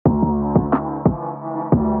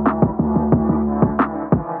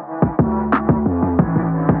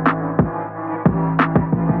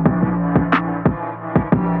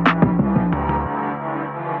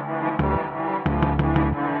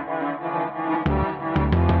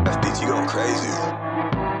going crazy.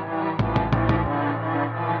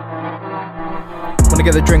 When I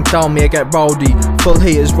get the drink down me, I get rowdy. Full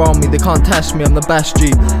haters round me, they can't test me, I'm the best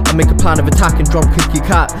G. I make a plan of attack and drop kick your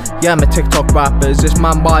cat. Yeah, I'm a TikTok rapper, is this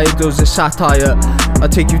man wired or is this satire? I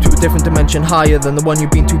take you to a different dimension higher than the one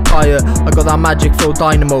you've been to prior. I got that magic flow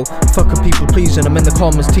dynamo, fuck a people pleasing, I'm in the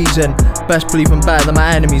comments teasing. Best believe I'm better than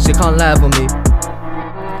my enemies, they can't level me.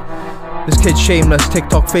 This kid's shameless,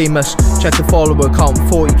 TikTok famous. Check the follower count,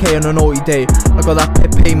 40k on a naughty day. I got that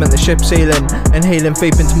pip payment, the ship sailing. Inhaling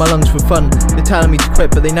vape into my lungs for fun. They're telling me to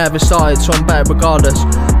quit but they never started, so I'm better regardless.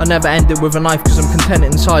 I never end it with a knife cause I'm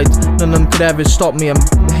contented inside. None of them could ever stop me, I'm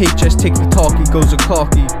HS TikTok, he goes a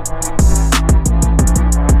cocky.